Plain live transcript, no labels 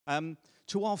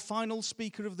To our final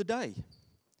speaker of the day.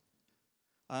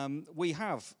 We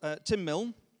have Tim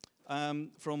Milne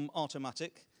from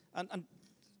Artomatic. And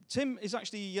Tim is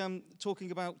actually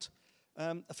talking about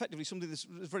effectively something that's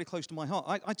very close to my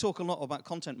heart. I talk a lot about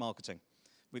content marketing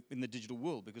in the digital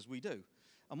world because we do.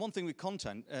 And one thing with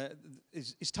content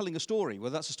is telling a story,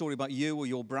 whether that's a story about you or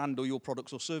your brand or your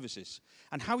products or services.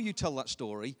 And how you tell that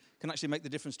story can actually make the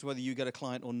difference to whether you get a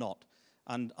client or not.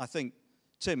 And I think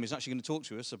Tim is actually going to talk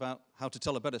to us about how to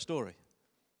tell a better story.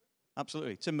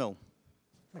 Absolutely. Tim Milne.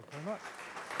 Thank you very much.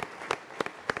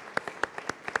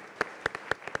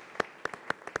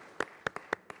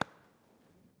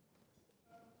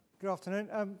 Good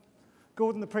afternoon.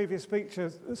 Gordon, the previous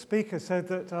speaker, said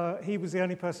that he was the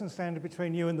only person standing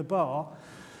between you and the bar.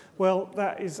 Well,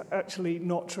 that is actually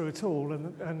not true at all,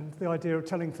 and the idea of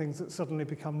telling things that suddenly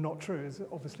become not true is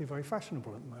obviously very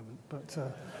fashionable at the moment. But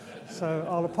so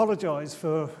I'll apologise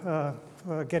for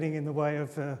getting in the way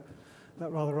of that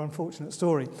rather unfortunate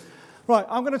story. Right,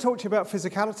 I'm going to talk to you about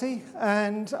physicality,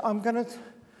 and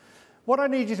what I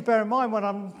need you to bear in mind when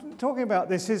I'm talking about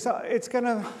this is it's going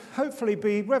to hopefully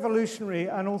be revolutionary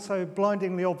and also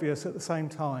blindingly obvious at the same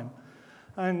time.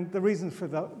 And the reason for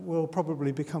that will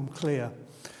probably become clear.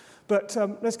 But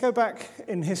let's go back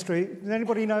in history. Does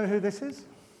anybody know who this is?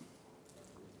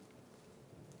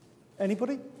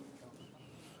 Anybody?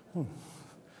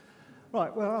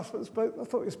 Right, well, I thought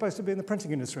you were supposed to be in the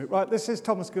printing industry. Right, this is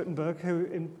Thomas Gutenberg, who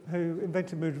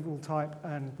invented movable type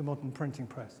and the modern printing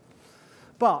press.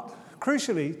 But,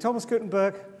 crucially, Thomas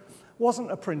Gutenberg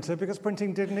wasn't a printer because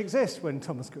printing didn't exist when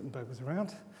Thomas Gutenberg was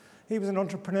around. He was an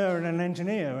entrepreneur and an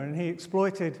engineer, and he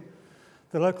exploited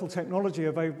the local technology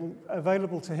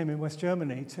available to him in West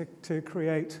Germany to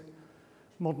create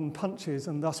modern punches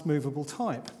and thus movable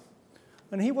type.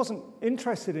 And he wasn't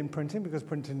interested in printing because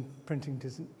printing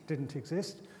didn't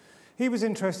exist. He was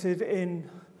interested in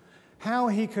how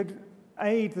he could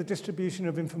aid the distribution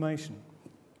of information.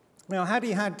 Now, had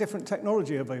he had different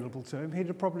technology available to him, he'd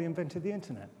have probably invented the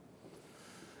internet.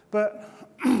 But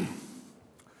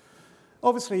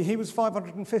obviously, he was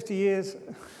 550 years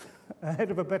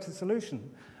ahead of a better solution.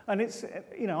 And it's,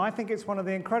 I think it's one of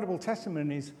the incredible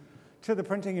testimonies to the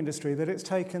printing industry that it's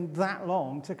taken that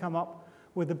long to come up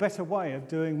with a better way of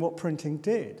doing what printing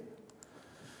did.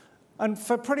 And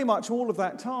for pretty much all of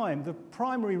that time, the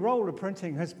primary role of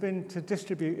printing has been to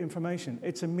distribute information.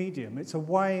 It's a medium. It's a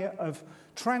way of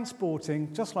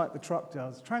transporting, just like the truck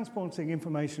does, transporting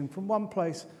information from one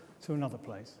place to another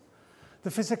place. The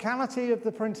physicality of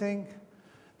the printing,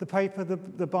 the paper,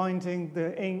 the binding,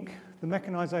 the ink, the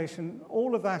mechanization,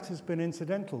 all of that has been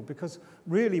incidental because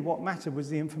really what mattered was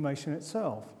the information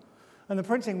itself. And the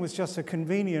printing was just a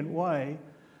convenient way,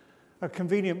 a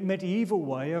convenient medieval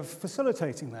way of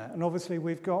facilitating that. And obviously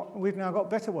we've now got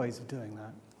better ways of doing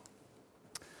that.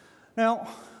 Now,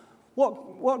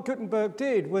 what Gutenberg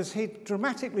did was he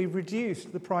dramatically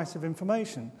reduced the price of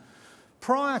information.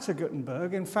 Prior to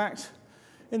Gutenberg, in fact,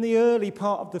 in the early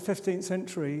part of the 15th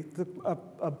century,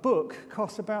 a book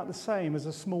cost about the same as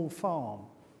a small farm.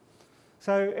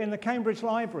 So in the Cambridge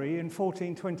Library in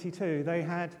 1422, they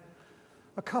had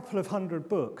a couple of hundred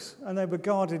books, and they were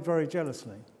guarded very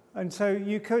jealously. And so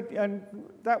and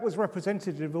that was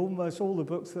representative of almost all the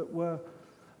books that were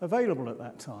available at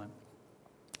that time.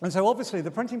 And so obviously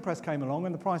the printing press came along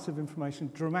and the price of information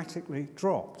dramatically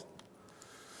dropped.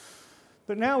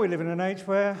 But now we live in an age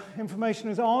where information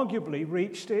has arguably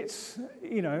reached its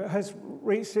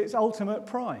ultimate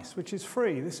price, which is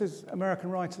free. This is American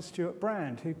writer Stuart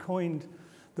Brand, who coined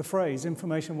the phrase,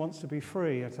 information wants to be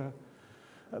free, at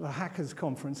the Hackers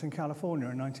Conference in California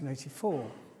in 1984.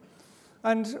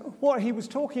 And what he was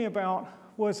talking about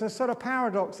was a sort of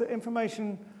paradox that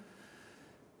information,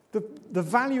 the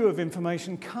value of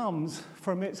information comes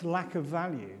from its lack of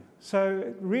value.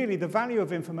 So really the value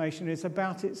of information is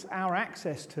about our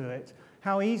access to it,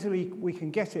 how easily we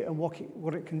can get it and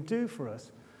what it can do for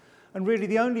us. And really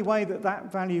the only way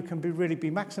that value can really be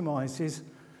maximized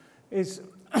is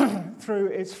through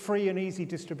its free and easy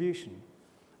distribution.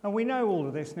 And we know all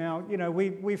of this now.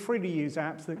 We freely use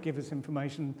apps that give us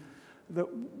information that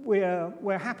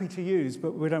we're happy to use,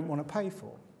 but we don't want to pay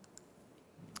for.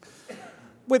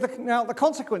 Now, the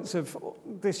consequence of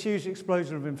this huge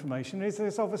explosion of information is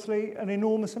there's obviously an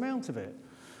enormous amount of it.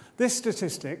 This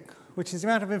statistic, which is the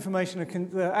amount of information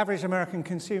the average American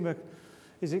consumer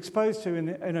is exposed to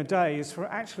in a day, is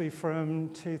actually from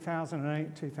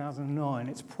 2008, 2009.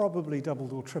 It's probably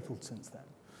doubled or tripled since then.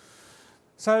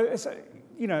 So,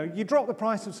 you drop the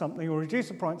price of something or reduce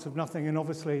the price of nothing, and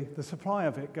obviously the supply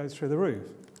of it goes through the roof.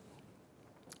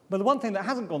 But the one thing that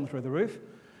hasn't gone through the roof,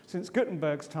 since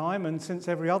Gutenberg's time and since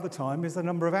every other time is the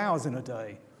number of hours in a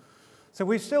day. So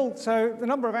the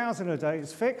number of hours in a day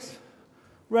is fixed.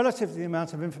 Relative to the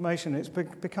amount of information, it's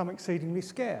become exceedingly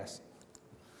scarce.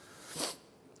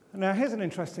 Now, here's an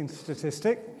interesting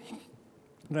statistic. I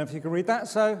don't know if you can read that.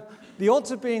 So the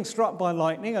odds of being struck by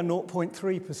lightning are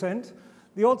 0.3%.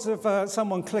 The odds of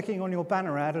someone clicking on your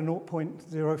banner ad are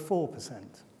 0.04%.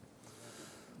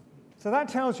 So that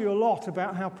tells you a lot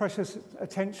about how precious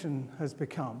attention has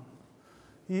become.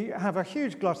 You have a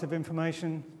huge glut of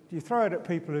information, you throw it at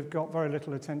people who've got very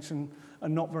little attention,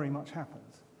 and not very much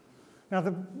happens. Now,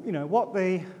 what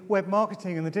the web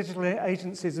marketing and the digital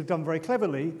agencies have done very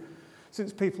cleverly,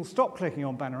 since people stopped clicking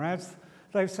on banner ads,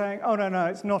 they're saying, oh, no,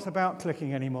 it's not about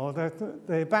clicking anymore.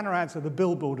 The banner ads are the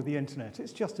billboard of the internet.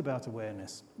 It's just about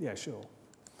awareness. Yeah, sure.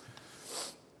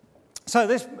 So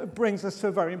this brings us to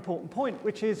a very important point,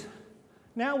 which is,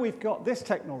 now we've got this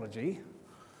technology,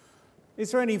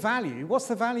 is there any value? What's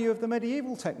the value of the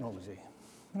medieval technology?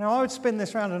 Now, I would spin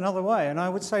this around another way, and I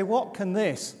would say, what can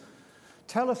this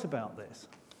tell us about this?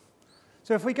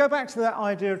 So if we go back to that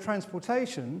idea of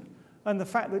transportation and the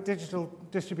fact that digital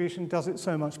distribution does it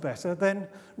so much better, then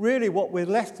really what we're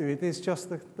left with is just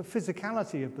the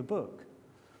physicality of the book.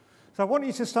 So I want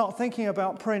you to start thinking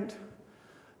about print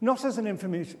not as an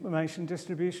information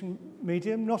distribution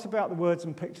medium, not about the words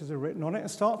and pictures are written on it,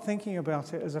 and start thinking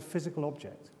about it as a physical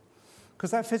object. Because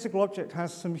that physical object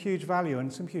has some huge value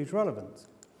and some huge relevance.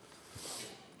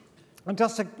 And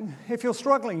if you're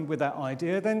struggling with that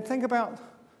idea, then think about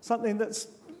something that's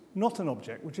not an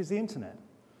object, which is the internet.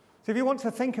 So if you want to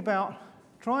think about,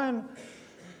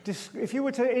 if you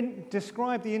were to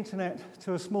describe the internet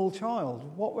to a small child,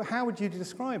 how would you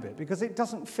describe it? Because it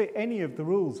doesn't fit any of the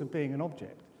rules of being an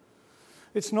object.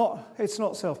 It's not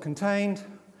self-contained,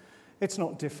 it's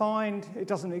not defined, it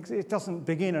doesn't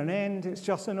begin and end, it's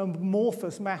just an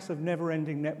amorphous mass of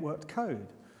never-ending networked code.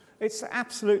 It's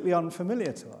absolutely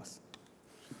unfamiliar to us.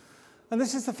 And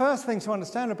this is the first thing to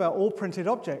understand about all printed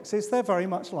objects, is they're very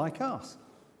much like us.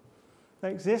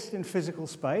 They exist in physical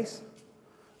space.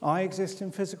 I exist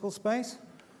in physical space.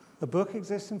 The book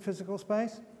exists in physical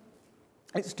space.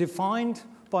 It's defined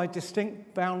by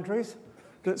distinct boundaries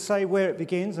that say where it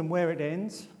begins and where it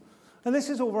ends. And this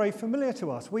is all very familiar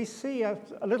to us. We see a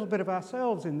little bit of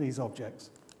ourselves in these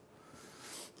objects.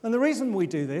 And the reason we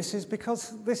do this is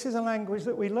because this is a language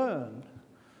that we learn.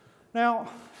 Now,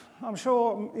 I'm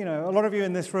sure a lot of you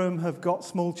in this room have got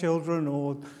small children,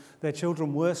 or their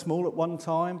children were small at one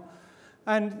time.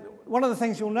 And one of the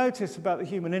things you'll notice about the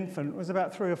human infant was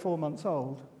about 3 or 4 months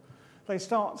old. They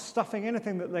start stuffing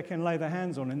anything that they can lay their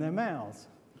hands on in their mouths.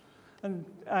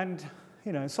 And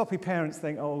soppy parents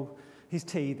think, oh, he's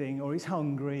teething or he's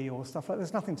hungry or stuff like that.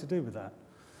 There's nothing to do with that.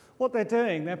 What they're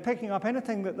doing, they're picking up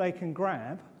anything that they can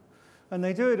grab, and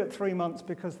they do it at 3 months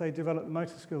because they develop the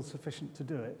motor skills sufficient to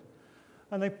do it.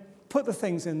 And they put the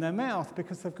things in their mouth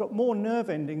because they've got more nerve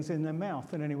endings in their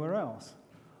mouth than anywhere else.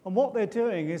 And what they're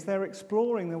doing is they're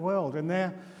exploring the world, and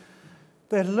they're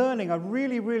learning a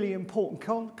really, really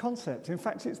important concept. In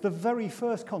fact, it's the very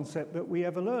first concept that we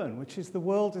ever learn, which is the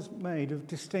world is made of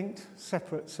distinct,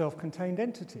 separate, self-contained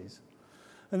entities.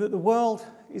 And that the world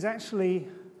is actually,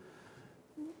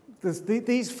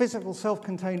 these physical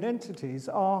self-contained entities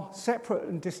are separate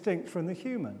and distinct from the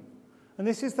human. And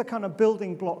this is the kind of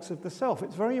building blocks of the self.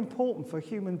 It's very important for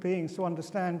human beings to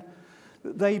understand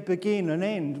that they begin and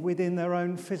end within their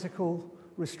own physical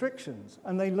restrictions.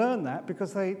 And they learn that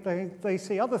because they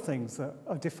see other things that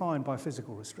are defined by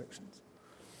physical restrictions.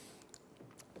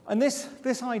 And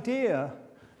this idea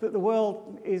that the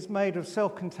world is made of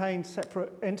self-contained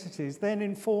separate entities then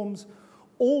informs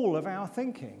all of our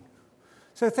thinking.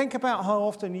 So think about how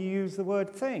often you use the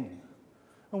word thing.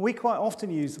 And we quite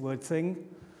often use the word thing,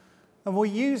 and we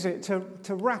use it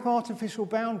to wrap artificial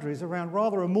boundaries around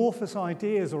rather amorphous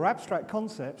ideas or abstract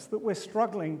concepts that we're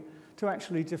struggling to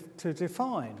actually to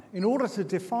define. In order to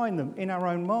define them in our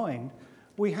own mind,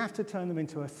 we have to turn them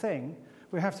into a thing.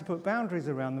 We have to put boundaries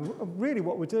around them. Really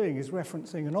what we're doing is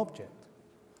referencing an object.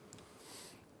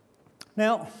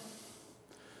 Now,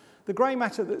 the grey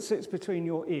matter that sits between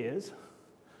your ears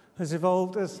has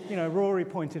evolved, as Rory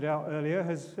pointed out earlier,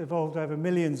 has evolved over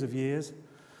millions of years.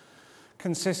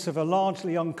 Consists of a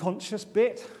largely unconscious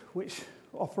bit, which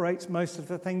operates most of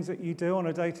the things that you do on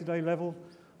a day-to-day level,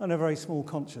 and a very small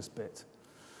conscious bit.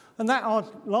 And that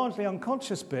largely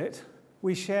unconscious bit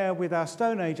we share with our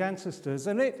Stone Age ancestors,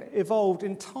 and it evolved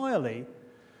entirely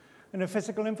in a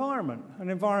physical environment,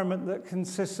 an environment that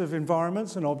consists of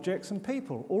environments and objects and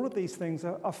people. All of these things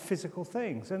are physical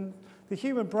things, and the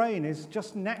human brain is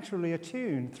just naturally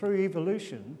attuned through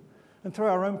evolution and through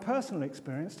our own personal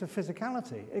experience to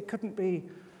physicality. It couldn't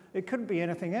be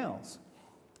anything else.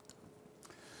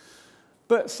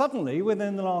 But suddenly,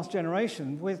 within the last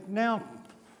generation, we're now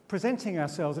presenting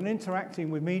ourselves and interacting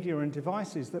with media and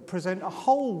devices that present a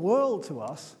whole world to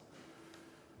us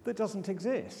that doesn't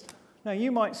exist. Now,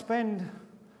 you might spend,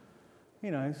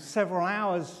 several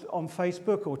hours on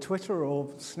Facebook or Twitter or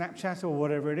Snapchat or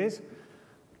whatever it is,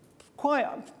 quite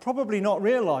probably not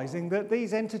realizing that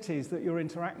these entities that you're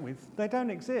interacting with, they don't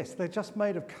exist. They're just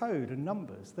made of code and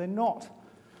numbers. They're not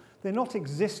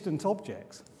existent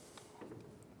objects.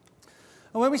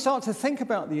 And when we start to think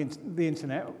about the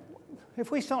internet, if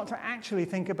we start to actually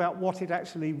think about what it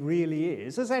actually really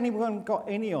is, has anyone got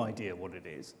any idea what it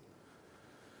is?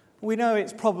 We know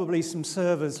it's probably some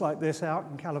servers like this out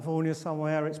in California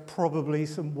somewhere. It's probably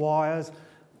some wires.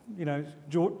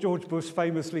 George Bush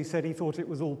famously said he thought it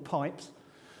was all pipes.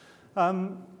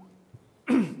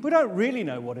 We don't really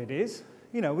know what it is.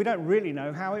 We don't really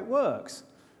know how it works.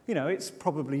 It's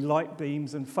probably light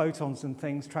beams and photons and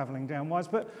things traveling down wires.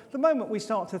 But the moment we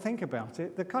start to think about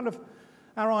it,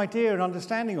 our idea and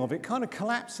understanding of it kind of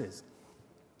collapses.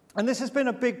 And this has been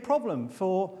a big problem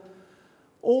for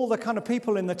all the kind of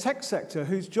people in the tech sector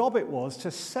whose job it was to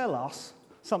sell us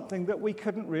something that we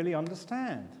couldn't really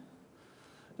understand.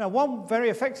 Now, one very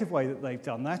effective way that they've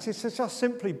done that is to just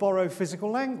simply borrow physical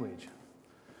language.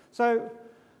 So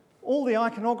all the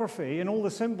iconography and all the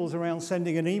symbols around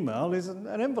sending an email is an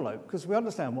envelope, because we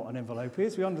understand what an envelope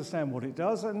is, we understand what it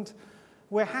does, and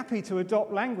we're happy to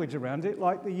adopt language around it,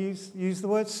 like they use the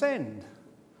word send.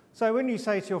 So when you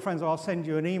say to your friends, I'll send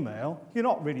you an email, you're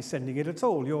not really sending it at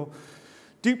all. You're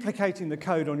duplicating the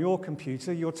code on your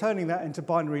computer, you're turning that into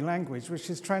binary language, which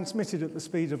is transmitted at the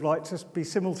speed of light to be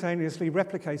simultaneously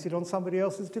replicated on somebody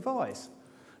else's device.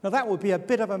 Now, that would be a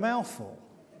bit of a mouthful.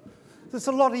 It's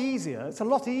a lot easier. It's a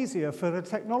lot easier for the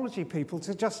technology people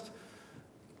to just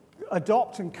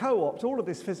adopt and co-opt all of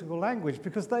this physical language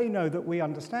because they know that we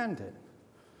understand it.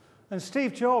 And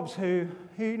Steve Jobs,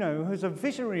 who's a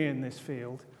visionary in this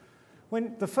field,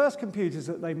 when the first computers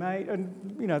that they made,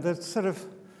 and the sort of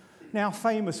now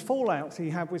famous fallout he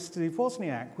had with Steve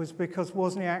Wozniak was because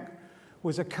Wozniak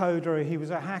was a coder, he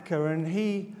was a hacker, and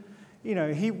he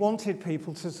wanted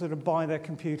people to sort of buy their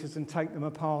computers and take them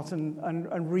apart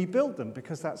and rebuild them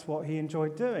because that's what he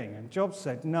enjoyed doing. And Jobs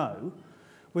said, no,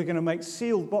 we're going to make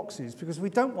sealed boxes because we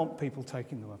don't want people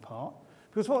taking them apart.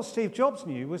 Because what Steve Jobs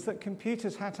knew was that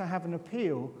computers had to have an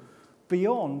appeal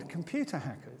beyond computer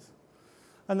hackers.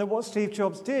 And that what Steve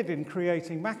Jobs did in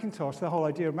creating Macintosh, the whole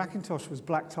idea of Macintosh was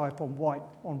black type on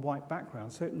white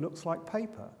background, so it looks like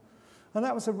paper. And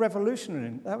that was a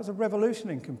revolution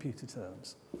in computer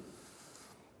terms.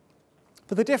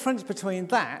 But the difference between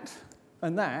that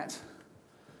and that's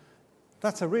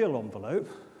a real envelope.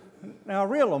 Now, a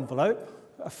real envelope,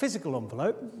 a physical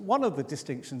envelope, one of the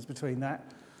distinctions between that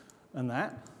and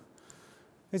that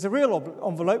is a real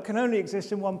envelope can only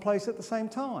exist in one place at the same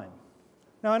time.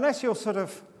 Now, unless you're sort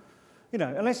of,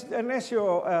 unless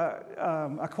you're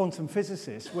a quantum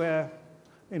physicist where,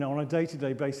 on a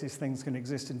day-to-day basis things can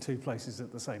exist in two places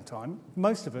at the same time,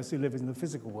 most of us who live in the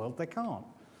physical world, they can't.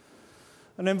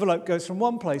 An envelope goes from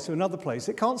one place to another place.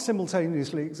 It can't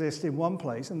simultaneously exist in one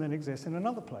place and then exist in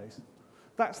another place.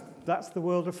 That's the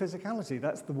world of physicality.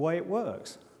 That's the way it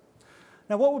works.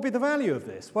 Now, what would be the value of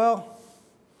this? Well,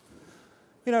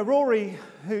 Rory,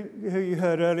 who you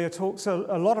heard earlier, talks a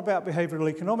lot about behavioral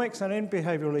economics, and in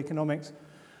behavioral economics,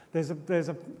 there's a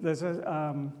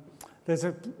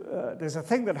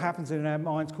thing that happens in our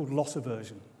minds called loss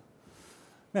aversion.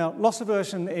 Now, loss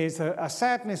aversion is a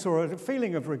sadness or a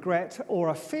feeling of regret or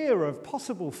a fear of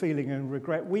possible feeling and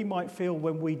regret we might feel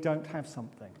when we don't have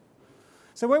something.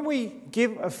 So when we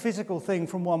give a physical thing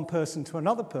from one person to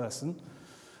another person,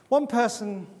 one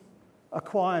person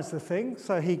acquires the thing,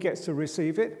 so he gets to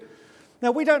receive it.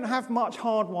 Now, we don't have much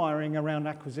hardwiring around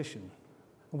acquisition.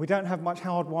 We don't have much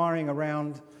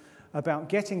hardwiring about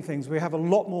getting things. We have a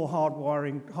lot more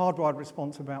hardwired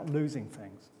response about losing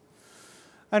things.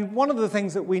 And one of the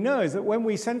things that we know is that when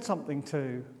we send something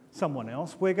to someone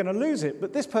else, we're going to lose it.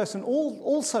 But this person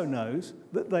also knows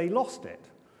that they lost it.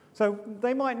 So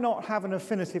they might not have an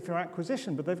affinity for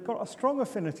acquisition, but they've got a strong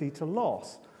affinity to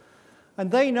loss. And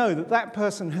they know that that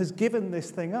person has given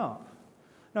this thing up.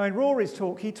 Now, in Rory's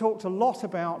talk, he talked a lot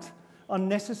about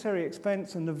unnecessary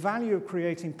expense and the value of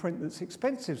creating print that's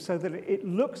expensive so that it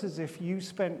looks as if you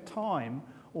spent time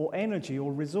or energy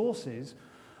or resources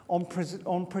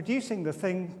on producing the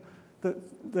thing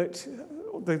that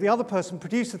the other person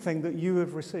produced the thing that you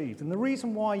have received. And the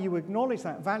reason why you acknowledge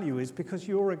that value is because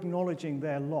you're acknowledging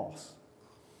their loss.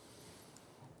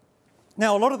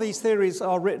 Now, a lot of these theories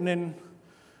are written in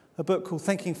a book called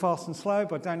Thinking Fast and Slow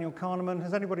by Daniel Kahneman.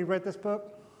 Has anybody read this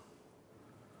book?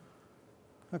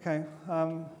 Okay.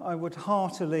 I would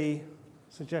heartily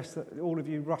suggest that all of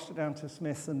you rush it down to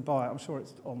Smith's and buy it. I'm sure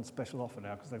it's on special offer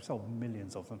now because they've sold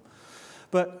millions of them.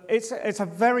 But it's a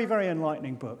very, very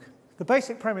enlightening book. The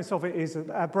basic premise of it is that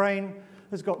our brain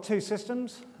has got two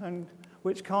systems, and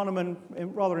which Kahneman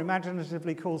rather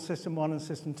imaginatively calls System 1 and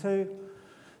System 2.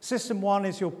 System 1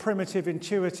 is your primitive,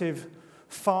 intuitive,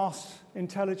 fast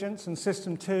intelligence, and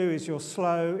System 2 is your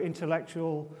slow,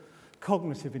 intellectual,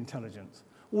 cognitive intelligence.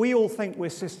 We all think we're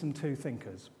System 2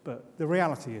 thinkers, but the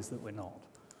reality is that we're not.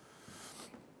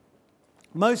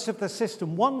 Most of the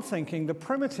System 1 thinking, the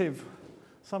primitive,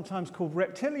 sometimes called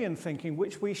reptilian thinking,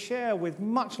 which we share with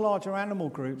much larger animal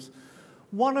groups,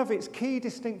 one of its key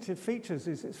distinctive features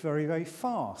is it's very, very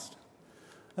fast.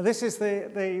 And this is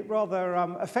the rather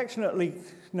affectionately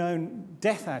known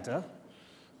death adder.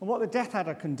 And what the death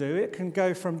adder can do, it can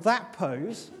go from that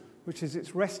pose, which is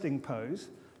its resting pose,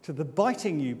 to the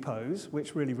biting you pose,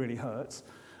 which really, really hurts,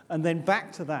 and then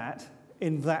back to that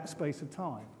in that space of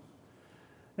time.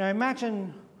 Now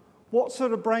imagine what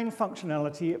sort of brain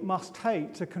functionality it must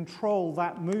take to control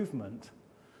that movement.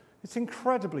 It's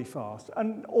incredibly fast.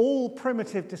 And all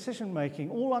primitive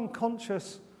decision-making, all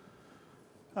unconscious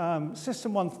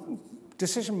System 1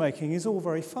 decision-making is all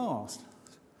very fast.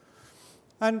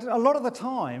 And a lot of the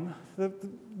time,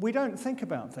 we don't think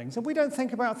about things. And we don't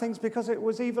think about things because it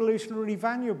was evolutionarily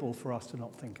valuable for us to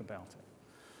not think about it.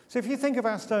 So if you think of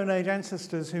our Stone Age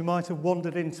ancestors who might have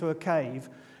wandered into a cave,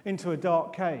 into a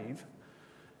dark cave,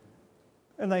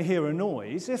 and they hear a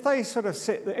noise, if they sort of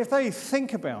if they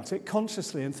think about it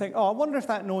consciously and think, oh, I wonder if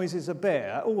that noise is a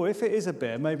bear, or if it is a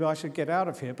bear, maybe I should get out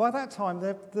of here. By that time,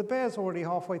 the bear's already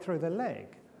halfway through their leg.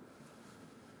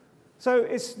 So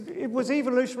it was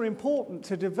evolutionarily important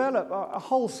to develop a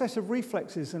whole set of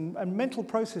reflexes and mental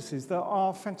processes that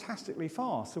are fantastically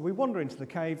fast. So we wander into the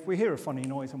cave, we hear a funny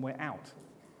noise, and we're out.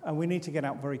 And we need to get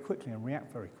out very quickly and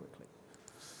react very quickly.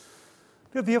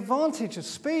 The advantage of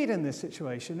speed in this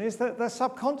situation is that the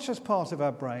subconscious part of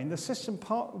our brain, the System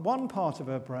 1 part of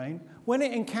our brain, when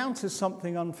it encounters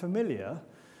something unfamiliar,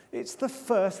 it's the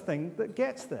first thing that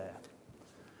gets there.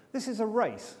 This is a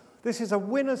race. This is a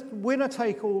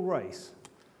winner-take-all race.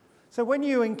 So when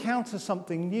you encounter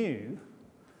something new,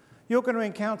 you're going to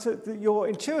encounter, your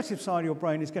intuitive side of your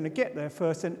brain is going to get there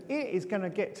first, and it is going to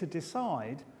get to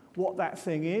decide what that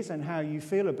thing is and how you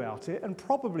feel about it, and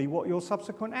probably what your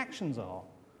subsequent actions are.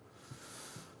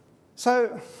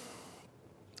 So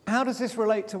how does this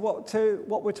relate to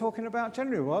what we're talking about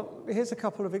generally? Well, here's a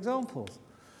couple of examples.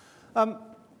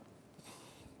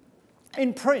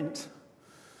 In print,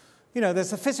 you know,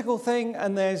 there's the physical thing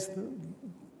and there's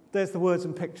the words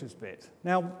and pictures bit.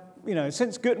 Now, you know,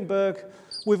 since Gutenberg,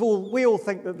 we all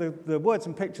think that the words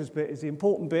and pictures bit is the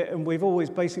important bit, and we've always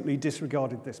basically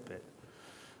disregarded this bit.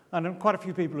 And quite a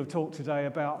few people have talked today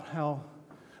about how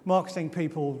marketing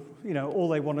people, you know, all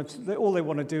they want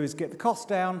to do is get the cost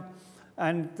down,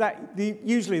 and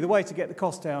usually the way to get the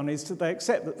cost down is they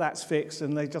accept that that's fixed,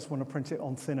 and they just want to print it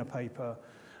on thinner paper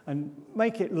and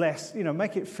make it less, you know,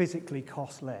 make it physically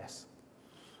cost less.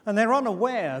 And they're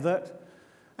unaware that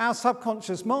our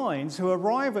subconscious minds, who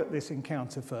arrive at this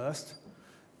encounter first,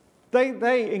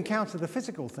 they encounter the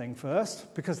physical thing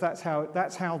first, because that's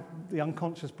how the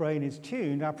unconscious brain is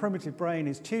tuned. Our primitive brain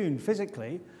is tuned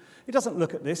physically. It doesn't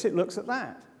look at this, it looks at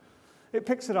that. It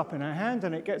picks it up in our hand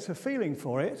and it gets a feeling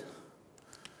for it.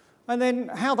 And then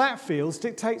how that feels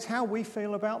dictates how we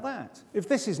feel about that. If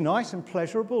this is nice and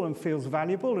pleasurable and feels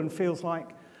valuable and feels like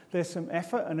there's some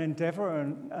effort and endeavor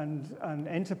and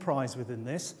enterprise within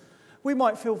this, we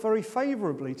might feel very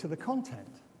favorably to the content.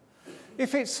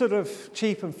 If it's sort of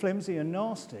cheap and flimsy and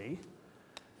nasty,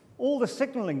 all the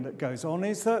signaling that goes on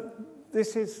is that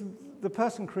the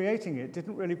person creating it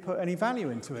didn't really put any value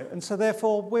into it. And so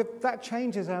therefore, that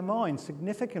changes our mind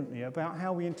significantly about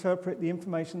how we interpret the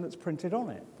information that's printed on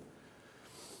it.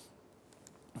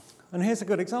 And here's a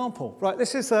good example. Right,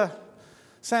 this is the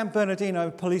San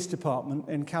Bernardino Police Department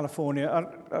in California.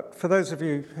 For those of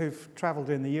you who've traveled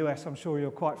in the US, I'm sure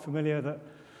you're quite familiar that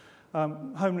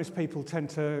homeless people tend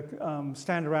to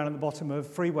stand around at the bottom of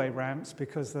freeway ramps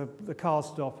because the cars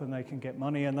stop and they can get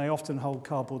money, and they often hold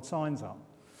cardboard signs up.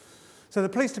 So the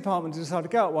police department decided to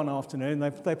go out one afternoon.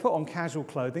 They put on casual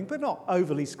clothing, but not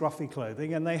overly scruffy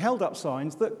clothing, and they held up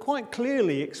signs that quite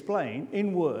clearly explain,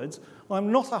 in words,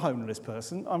 I'm not a homeless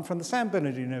person, I'm from the San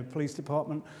Bernardino Police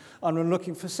Department, and I'm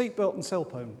looking for seatbelt and cell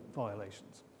phone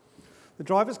violations. The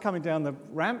driver's coming down the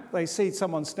ramp, they see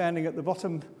someone standing at the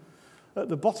bottom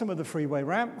of the freeway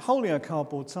ramp, holding a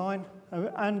cardboard sign,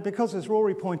 And because, as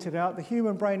Rory pointed out, the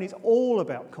human brain is all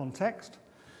about context.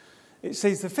 It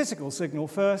sees the physical signal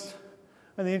first,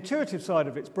 and the intuitive side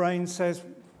of its brain says,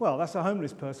 well, that's a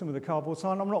homeless person with a cardboard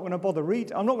sign. I'm not going to bother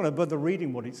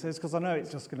reading what it says, because I know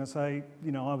it's just going to say,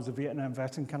 you know, I was a Vietnam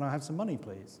vet and can I have some money,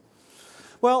 please?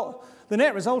 Well, the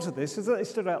net result of this is that they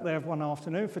stood out there one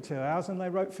afternoon for 2 hours and they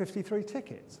wrote 53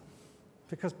 tickets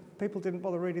because people didn't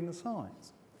bother reading the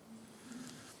signs.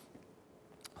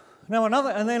 Now,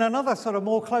 another sort of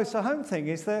more closer home thing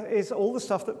is all the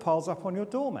stuff that piles up on your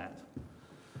doormat.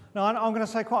 Now, I'm going to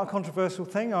say quite a controversial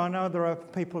thing. I know there are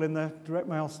people in the direct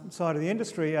mail side of the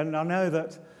industry, and I know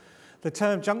that the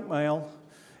term junk mail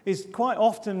is quite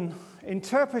often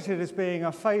interpreted as being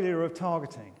a failure of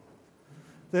targeting.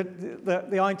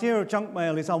 The idea of junk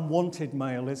mail is unwanted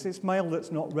mail. It's mail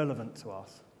that's not relevant to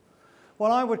us.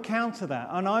 Well, I would counter that,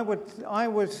 and I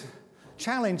would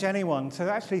challenge anyone to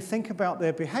actually think about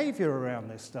their behavior around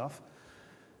this stuff.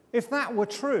 If that were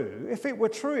true, if it were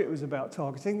true it was about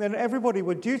targeting, then everybody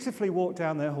would dutifully walk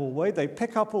down their hallway, they'd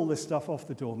pick up all this stuff off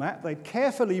the doormat, they'd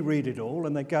carefully read it all,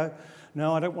 and they'd go,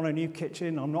 no, I don't want a new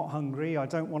kitchen, I'm not hungry, I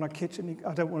don't want a kitchen,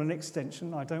 I don't want an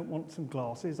extension, I don't want some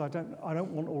glasses, I don't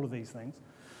want all of these things.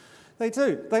 They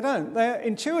don't. Their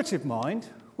intuitive mind,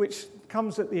 which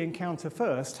comes at the encounter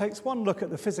first, takes one look at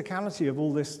the physicality of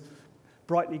all this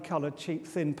brightly coloured, cheap,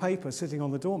 thin paper sitting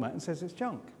on the doormat and says it's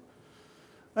junk.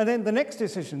 And then the next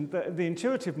decision that the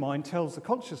intuitive mind tells the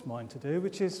conscious mind to do,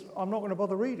 which is, I'm not going to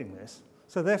bother reading this.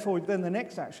 So therefore, then the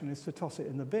next action is to toss it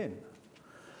in the bin.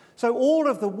 So all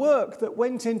of the work that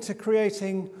went into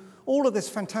creating all of this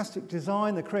fantastic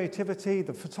design, the creativity,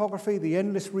 the photography, the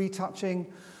endless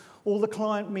retouching, all the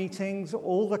client meetings,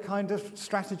 all the kind of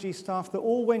strategy stuff that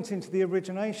all went into the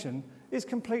origination is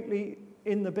completely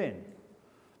in the bin.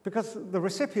 Because the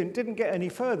recipient didn't get any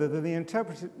further than the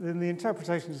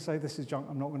interpretation to say, this is junk,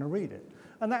 I'm not going to read it.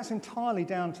 And that's entirely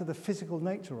down to the physical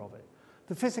nature of it.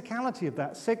 The physicality of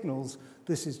that signals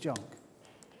this is junk.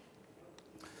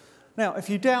 Now, if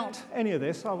you doubt any of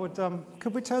this, I would,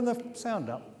 could we turn the sound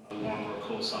up? A warm or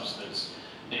cold substance.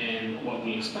 And what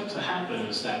we expect to happen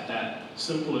is that that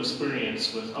simple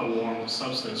experience with a warm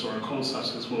substance or a cold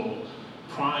substance will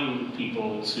prime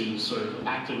people to sort of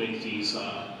activate these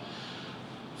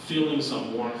feelings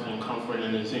of warmth and comfort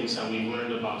and the things that we've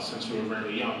learned about since we were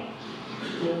very young.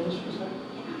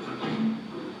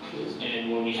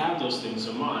 And when we have those things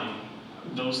in mind,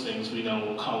 those things we know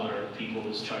will color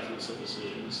people's judgments of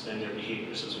decisions and their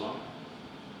behaviors as well.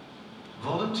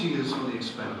 Volunteers for the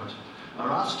experiment are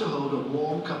asked to hold a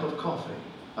warm cup of coffee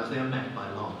as they are met by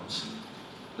Lawrence.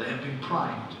 They have been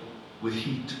primed with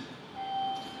heat.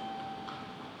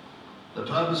 The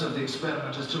purpose of the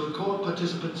experiment is to record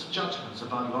participants' judgments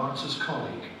about Lawrence's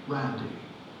colleague, Randy.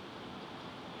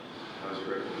 That was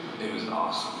great. It was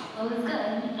awesome. Well, it was good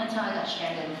until I got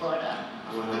stranded in Florida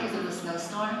because of a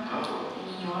snowstorm in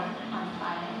New York on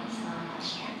Friday, so I got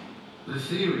stranded. The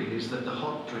theory is that the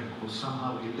hot drink will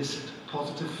somehow elicit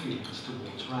positive feelings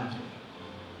towards Randy,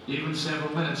 even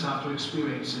several minutes after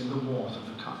experiencing the warmth of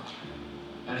the cup.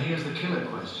 And here's the killer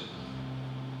question.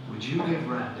 Would you give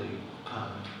Randy a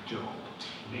permanent job?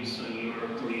 Based on your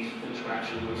brief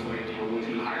interaction with Randy, or would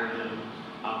you hire him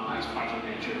as project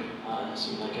manager?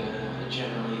 Seemed like a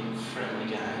generally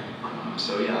friendly guy.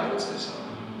 So yeah, I would say so.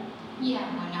 Yeah,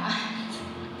 why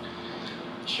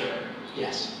not? Sure,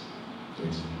 yes.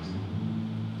 Please.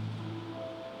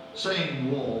 Saying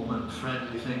warm and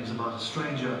friendly things about a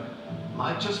stranger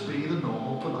might just be the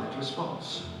normal polite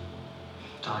response.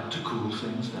 Time to cool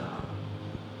things down.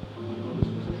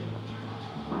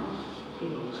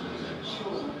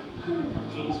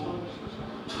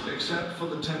 Except for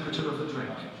the temperature of the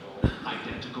drink,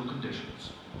 identical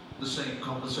conditions. The same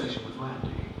conversation with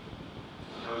Randy.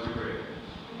 That was great.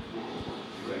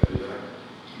 Exactly that.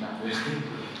 Not really.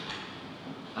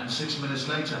 And 6 minutes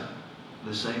later,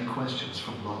 the same questions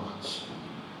from Lawrence.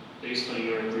 Based on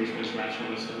your brief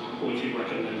interaction with him, would you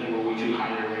recommend him or would you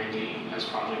hire Randy as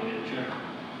project manager?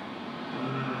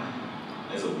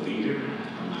 As a leader,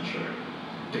 I'm not sure.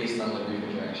 Based on the brief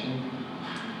interaction?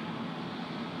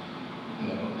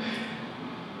 No.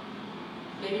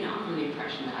 Maybe not from the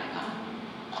impression that I got.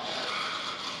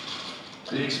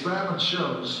 The experiment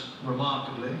shows,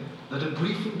 remarkably, that a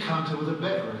brief encounter with a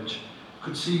beverage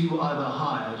could see you either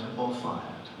hired or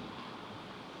fired.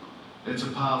 It's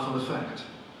a powerful effect,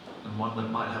 and one that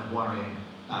might have worrying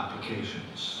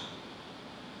applications.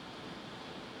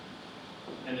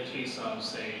 In the case of,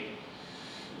 say,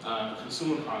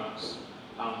 consumer products,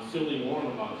 feeling warm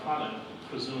about a product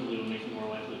presumably will make you more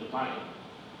likely to buy it.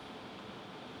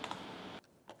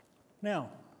 Now,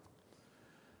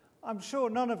 I'm sure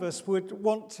none of us would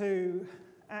want to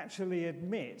actually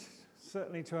admit,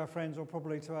 certainly to our friends or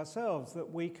probably to ourselves,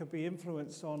 that we could be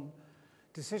influenced on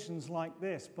decisions like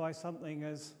this by something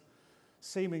as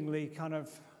seemingly kind of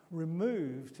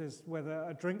removed as whether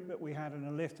a drink that we had in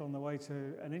a lift on the way to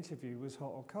an interview was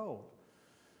hot or cold.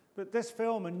 But this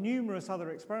film and numerous other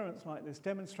experiments like this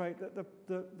demonstrate that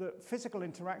the physical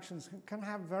interactions can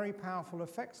have very powerful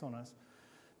effects on us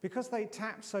because they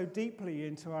tap so deeply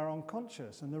into our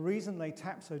unconscious. And the reason they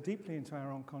tap so deeply into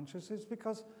our unconscious is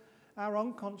because our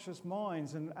unconscious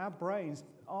minds and our brains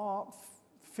are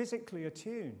physically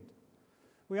attuned.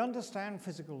 We understand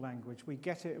physical language, we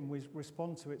get it and we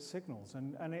respond to its signals,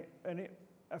 and it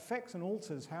affects and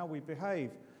alters how we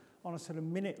behave on a sort of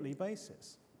minutely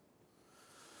basis.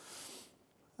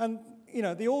 And, you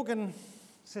know, the organ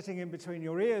sitting in between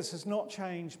your ears has not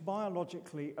changed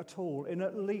biologically at all in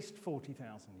at least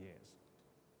 40,000 years.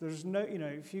 There's no, you know,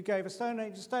 if you gave a Stone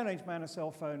Age man a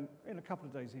cell phone, in a couple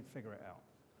of days he'd figure it out.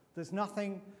 There's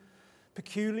nothing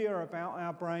peculiar about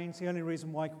our brains. The only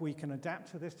reason why we can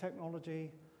adapt to this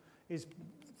technology is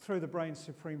through the brain's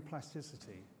supreme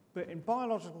plasticity. But in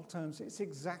biological terms, it's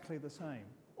exactly the same.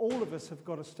 All of us have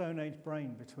got a Stone Age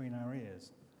brain between our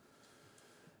ears.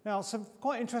 Now, some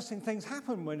quite interesting things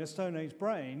happen when a Stone Age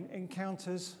brain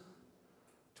encounters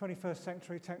 21st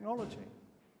century technology.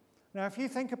 Now, if you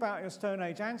think about your Stone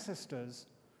Age ancestors,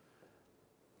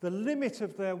 the limit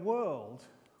of their world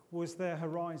was their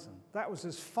horizon. That was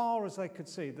as far as they could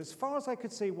see. As far as they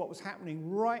could see, what was happening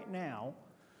right now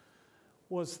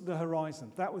was the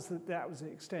horizon. That was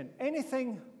the extent.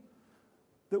 Anything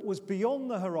that was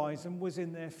beyond the horizon was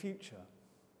in their future.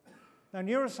 Now,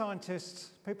 neuroscientists,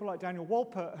 people like Daniel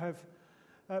Wolpert, have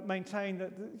maintained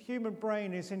that the human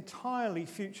brain is entirely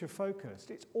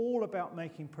future-focused. It's all about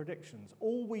making predictions.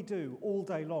 All we do all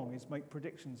day long is make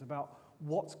predictions about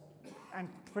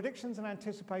predictions and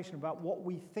anticipation about what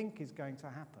we think is going to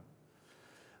happen.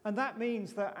 And that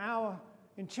means that our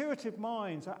intuitive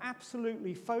minds are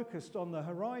absolutely focused on the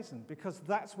horizon because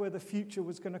that's where the future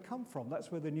was going to come from.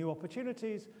 That's where the new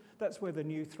opportunities, that's where the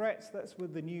new threats, that's where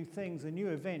the new things, the new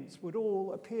events would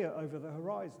all appear over the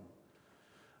horizon.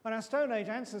 And our Stone Age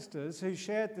ancestors who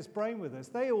shared this brain with us,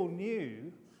 they all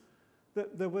knew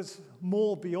that there was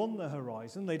more beyond the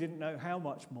horizon. They didn't know how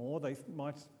much more.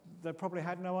 They probably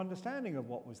had no understanding of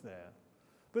what was there.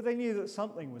 But they knew that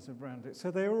something was around it, so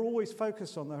they were always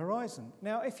focused on the horizon.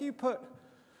 Now, if you put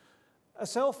a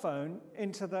cell phone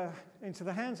into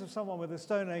the hands of someone with a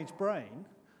Stone Age brain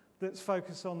that's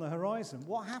focused on the horizon,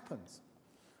 what happens?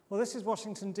 Well, this is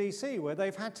Washington, D.C., where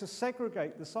they've had to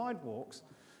segregate the sidewalks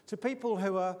to people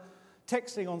who are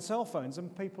texting on cell phones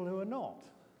and people who are not.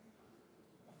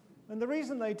 And the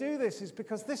reason they do this is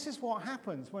because this is what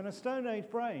happens when a Stone Age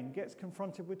brain gets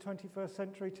confronted with 21st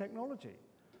century technology.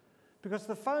 Because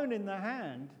the phone in the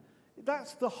hand,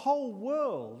 that's the whole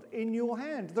world in your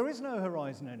hand. There is no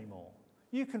horizon anymore.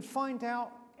 You can find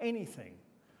out anything.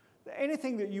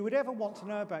 Anything that you would ever want to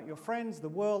know about your friends, the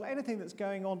world, anything that's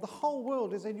going on, the whole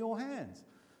world is in your hands.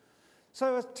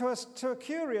 So to a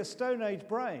curious Stone Age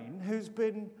brain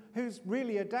who's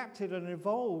really adapted and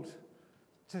evolved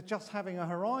to just having a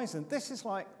horizon, this is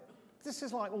like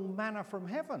all manna from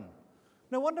heaven.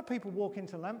 No wonder people walk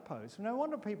into lampposts. No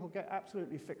wonder people get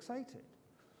absolutely fixated.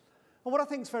 And what I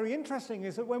think is very interesting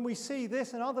is that when we see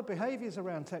this and other behaviors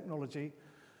around technology,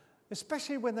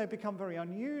 especially when they become very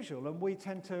unusual, and we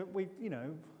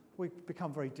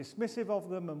become very dismissive of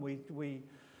them, and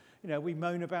we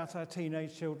moan about our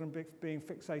teenage children being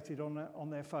fixated on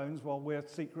their phones while we're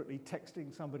secretly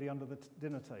texting somebody under the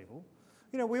dinner table.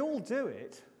 You know, we all do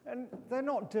it, and they're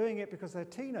not doing it because they're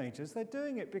teenagers. They're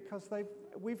doing it because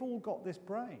we've all got this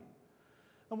brain.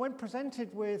 And when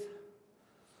presented with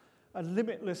a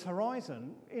limitless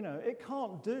horizon, you know, it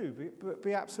can't but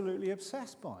be absolutely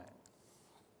obsessed by it.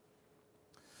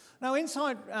 Now,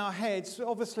 inside our heads,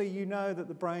 obviously, you know that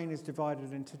the brain is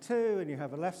divided into two, and you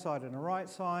have a left side and a right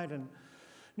side, and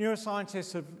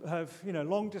neuroscientists have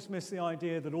long dismissed the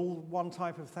idea that all one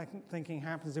type of thinking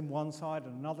happens in one side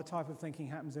and another type of thinking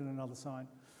happens in another side.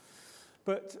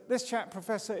 But this chap,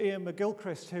 Professor Ian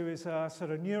McGilchrist, who is a sort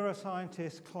of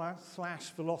neuroscientist slash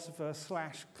philosopher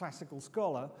slash classical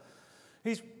scholar,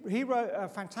 he wrote a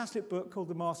fantastic book called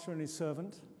The Master and His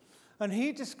Servant. And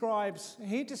he describes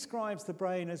the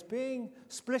brain as being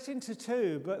split into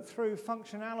two, but through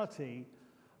functionality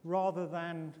rather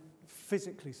than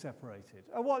physically separated.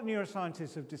 And what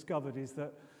neuroscientists have discovered is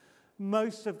that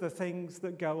most of the things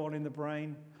that go on in the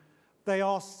brain, they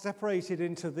are separated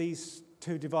into these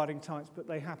two dividing types, but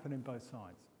they happen in both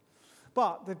sides.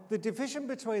 But the division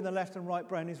between the left and right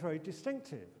brain is very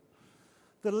distinctive.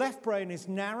 The left brain is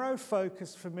narrow,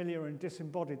 focused, familiar, and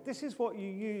disembodied. This is what you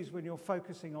use when you're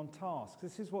focusing on tasks.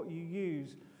 This is what you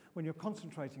use when you're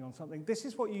concentrating on something. This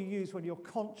is what you use when you're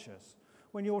conscious.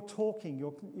 When you're talking,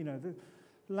 the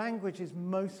language is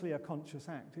mostly a conscious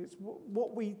act.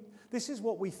 This is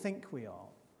what we think we are.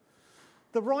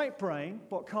 The right brain,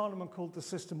 what Kahneman called the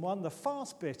system one, the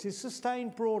fast bit, is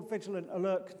sustained, broad, vigilant,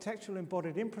 alert, contextual,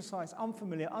 embodied, imprecise,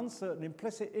 unfamiliar, uncertain,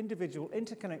 implicit, individual,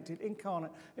 interconnected,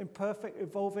 incarnate, imperfect,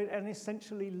 evolving, and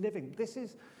essentially living. This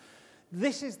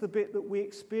is the bit that we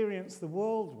experience the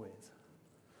world with.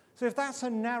 So if that's a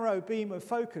narrow beam of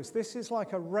focus, this is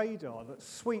like a radar that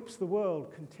sweeps the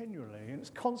world continually, and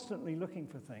it's constantly looking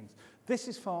for things. This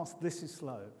is fast, this is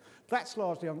slow. That's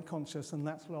largely unconscious, and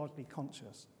that's largely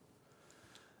conscious.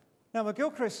 Now,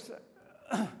 McGilchrist's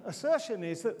assertion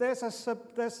is that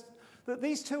that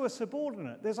these two are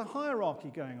subordinate. There's a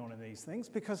hierarchy going on in these things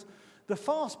because the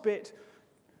fast bit,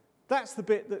 that's the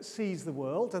bit that sees the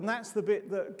world, and that's the bit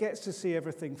that gets to see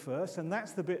everything first, and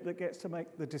that's the bit that gets to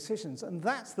make the decisions, and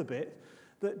that's the bit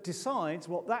that decides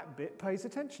what that bit pays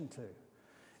attention to.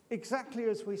 Exactly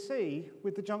as we see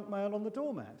with the junk mail on the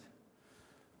doormat.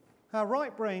 Our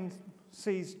right brain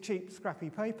sees cheap, scrappy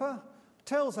paper,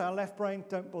 tells our left brain,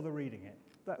 don't bother reading it.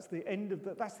 That's the end of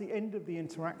the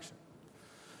interaction.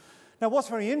 Now, what's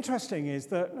very interesting is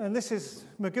that, and this is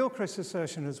McGilchrist's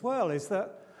assertion as well, is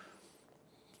that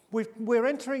we're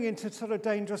entering into sort of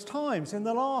dangerous times. In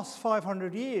the last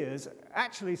 500 years,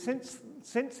 actually since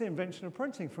the invention of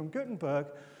printing from Gutenberg,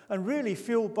 and really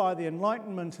fueled by the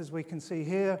Enlightenment, as we can see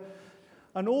here,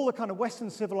 and all the kind of Western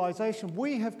civilization,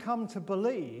 we have come to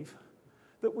believe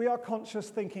that we are conscious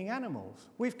thinking animals.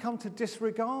 We've come to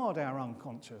disregard our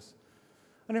unconscious.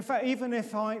 And in fact, even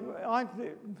if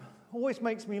it always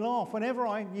makes me laugh, whenever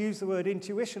I use the word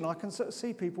intuition, I can sort of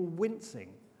see people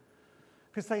wincing.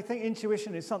 Because they think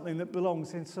intuition is something that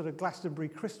belongs in sort of Glastonbury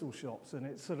crystal shops, and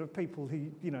it's sort of people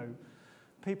who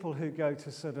go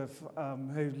to sort of,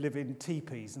 who live in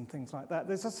teepees and things like that.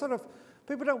 There's a sort of,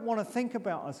 people don't want to think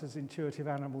about us as intuitive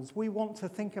animals. We want to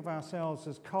think of ourselves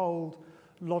as cold,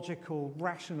 logical,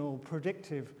 rational,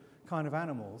 predictive kind of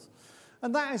animals.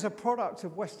 And that is a product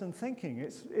of Western thinking.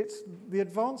 It's the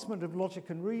advancement of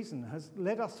logic and reason has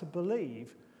led us to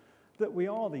believe that we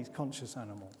are these conscious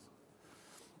animals.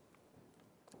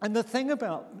 And the thing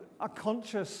about a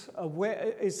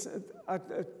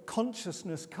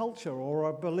consciousness culture, or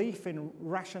a belief in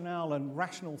rationale and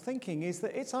rational thinking, is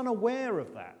that it's unaware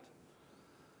of that.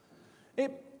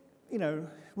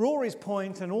 Rory's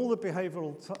point and all the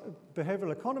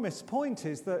behavioral economists' point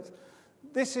is that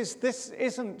this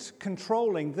isn't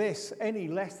controlling this any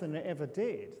less than it ever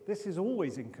did. This is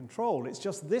always in control. It's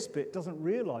just this bit doesn't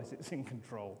realize it's in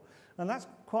control. And that's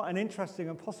quite an interesting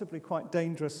and possibly quite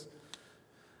dangerous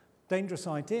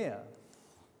idea.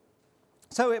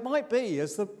 So it might be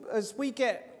as we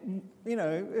get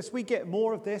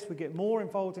more of this, we get more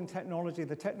involved in technology,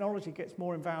 the technology gets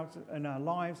more involved in our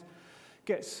lives,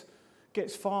 gets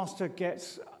faster,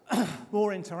 gets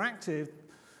more interactive,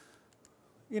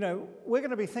 we're going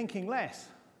to be thinking less,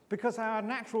 because our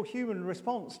natural human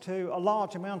response to a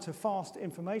large amount of fast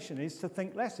information is to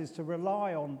think less, is to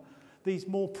rely on these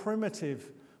more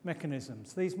primitive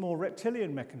mechanisms, these more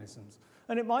reptilian mechanisms.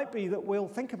 And it might be that we'll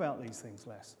think about these things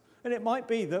less. And it might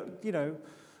be that,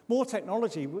 more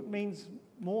technology means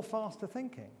more faster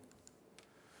thinking.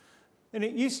 And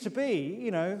it used to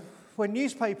be, when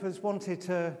newspapers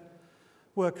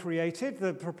were created,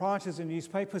 the proprietors of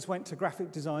newspapers went to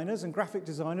graphic designers, and graphic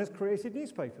designers created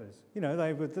newspapers.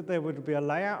 There would be a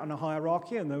layout and a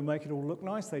hierarchy, and they would make it all look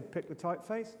nice. They'd pick the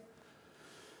typeface.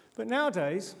 But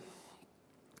nowadays,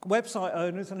 website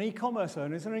owners and e-commerce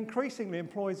owners are increasingly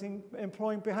employing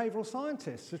behavioral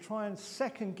scientists to try and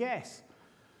second-guess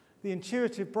the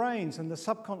intuitive brains and the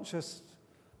subconscious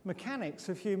mechanics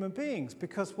of human beings,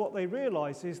 because what they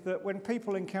realize is that when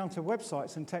people encounter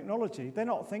websites and technology, they're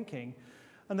not thinking,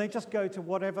 and they just go to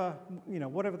whatever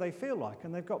they feel like,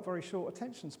 and they've got very short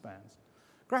attention spans.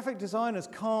 Graphic designers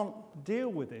can't deal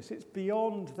with this. It's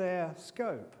beyond their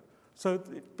scope. So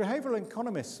behavioral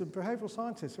economists and behavioral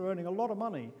scientists are earning a lot of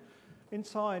money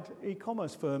inside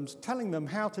e-commerce firms, telling them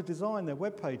how to design their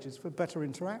web pages for better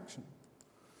interaction.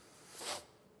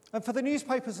 And for the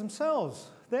newspapers themselves,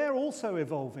 they're also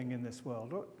evolving in this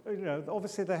world.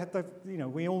 Obviously,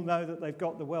 we all know that they've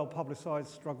got the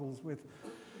well-publicized struggles with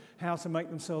how to make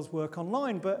themselves work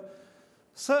online, but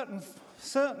certain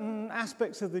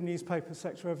aspects of the newspaper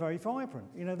sector are very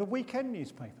vibrant. The weekend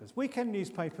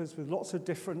newspapers with lots of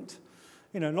different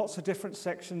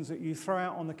sections that you throw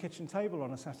out on the kitchen table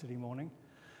on a Saturday morning.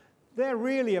 they're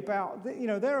really about,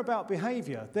 they're about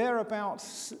behavior. They're about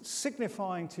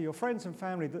signifying to your friends and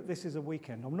family that this is a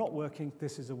weekend. I'm not working,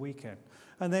 this is a weekend.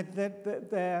 And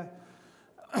they're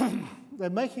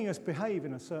making us behave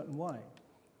in a certain way.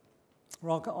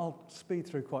 Well, I'll speed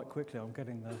through quite quickly. I'm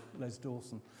getting the Les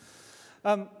Dawson.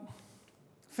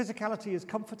 Physicality is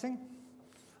comforting,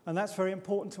 and that's very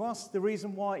important to us. The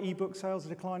reason why e-book sales are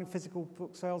declining, physical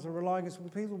book sales are relying is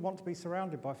people want to be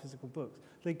surrounded by physical books.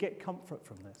 They get comfort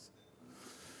from this.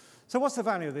 So what's the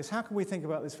value of this? How can we think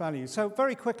about this value? So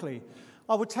very quickly,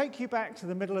 I would take you back to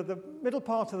the middle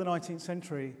part of the 19th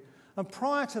century. And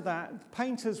prior to that,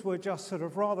 painters were just sort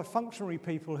of rather functionary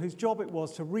people whose job it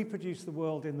was to reproduce the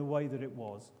world in the way that it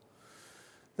was.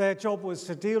 Their job was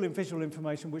to deal in visual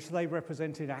information which they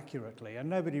represented accurately, and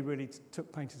nobody really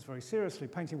took painters very seriously.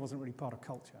 Painting wasn't really part of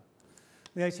culture.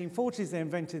 In the 1840s, they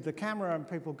invented the camera, and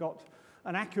people got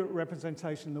an accurate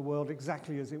representation of the world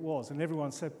exactly as it was. And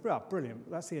everyone said, oh,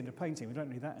 brilliant, that's the end of painting. We don't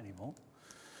need that anymore.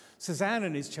 Cézanne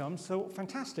and his chums thought,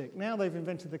 fantastic, now they've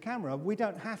invented the camera, we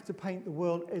don't have to paint the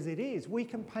world as it is. We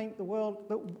can paint the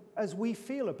world as we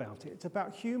feel about it. It's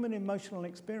about human emotional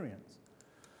experience.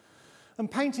 And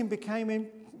painting became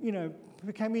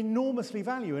enormously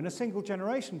valuable. In a single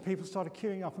generation, people started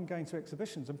queuing up and going to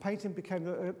exhibitions, and painting became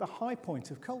the high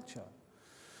point of culture.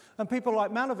 And people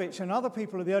like Malevich and other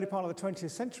people in the early part of the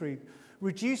 20th century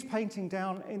reduced painting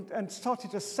down and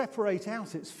started to separate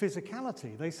out its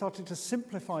physicality. They started to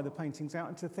simplify the paintings out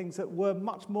into things that were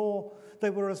much more, they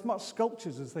were as much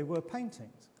sculptures as they were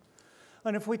paintings.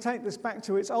 And if we take this back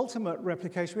to its ultimate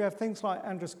replication, we have things like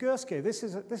András Gursky. This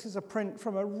is a print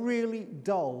from a really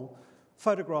dull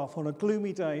photograph on a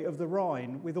gloomy day of the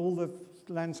Rhine with all the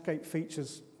landscape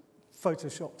features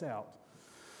photoshopped out.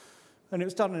 And it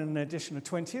was done in an edition of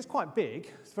 20. It's quite big.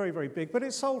 It's very, very big. But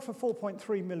it sold for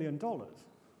 $4.3 million.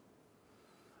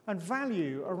 And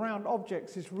value around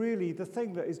objects is really the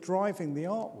thing that is driving the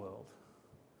art world.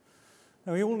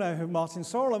 Now, we all know who Martin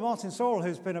Sorrell is. Martin Sorrell,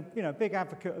 who's been a big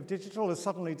advocate of digital, has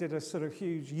suddenly did a sort of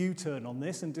huge U-turn on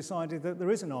this and decided that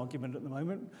there is an argument at the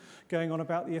moment going on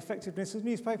about the effectiveness of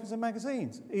newspapers and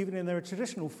magazines, even in their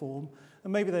traditional form,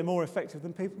 and maybe they're more effective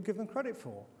than people give them credit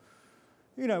for.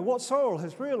 You know, what Sorrell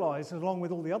has realized, along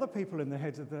with all the other people in the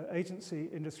heads of the agency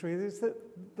industry, is that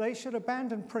they should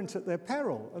abandon print at their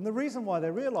peril. And the reason why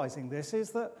they're realizing this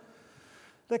is that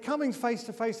they're coming face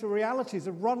to face with the realities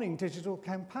of running digital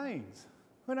campaigns.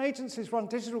 When agencies run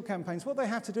digital campaigns, what they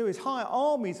have to do is hire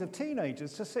armies of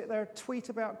teenagers to sit there and tweet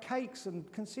about cakes and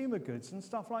consumer goods and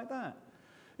stuff like that.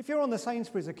 If you're on the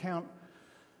Sainsbury's account,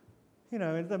 you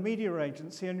know, the media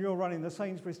agency, and you're running the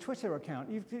Sainsbury's Twitter account,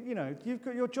 you've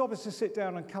got, your job is to sit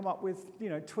down and come up with,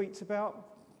 tweets about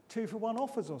 2-for-1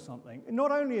 offers or something. And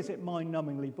not only is it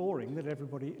mind-numbingly boring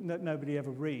that nobody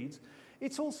ever reads,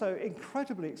 it's also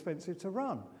incredibly expensive to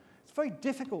run. It's very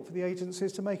difficult for the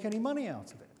agencies to make any money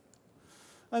out of it.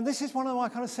 And this is one of my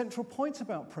kind of central points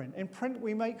about print. In print,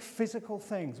 we make physical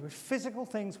things. With physical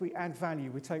things, we add value.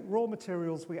 We take raw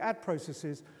materials, we add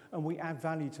processes, and we add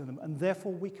value to them. And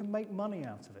therefore, we can make money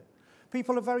out of it.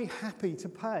 People are very happy to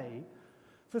pay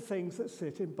for things that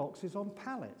sit in boxes on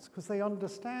pallets because they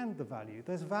understand the value.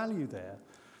 There's value there.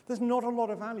 There's not a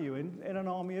lot of value in an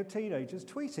army of teenagers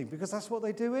tweeting because that's what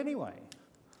they do anyway.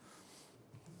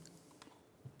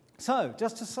 So,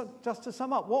 just to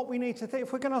sum up, what we need to think,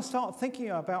 if we're going to start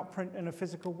thinking about print in a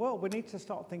physical world, we need to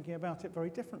start thinking about it very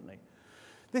differently.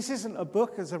 This isn't a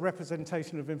book as a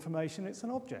representation of information, it's an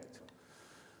object.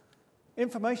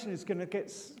 Information is going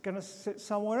to sit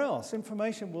somewhere else.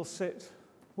 Information will sit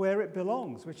where it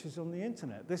belongs, which is on the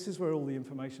internet. This is where all the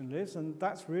information lives, and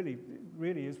that's really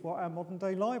is what our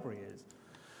modern-day library is.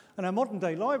 And our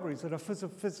modern-day libraries that are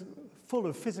full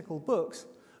of physical books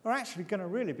are actually going to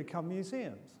really become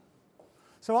museums.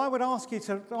 So I would ask you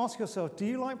to ask yourself, do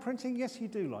you like printing? Yes, you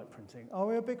do like printing. Are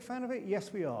we a big fan of it?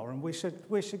 Yes, we are. And we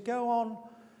should go on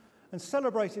and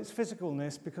celebrate its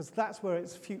physicalness because that's where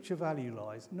its future value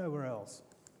lies, nowhere else.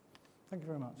 Thank you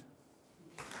very much.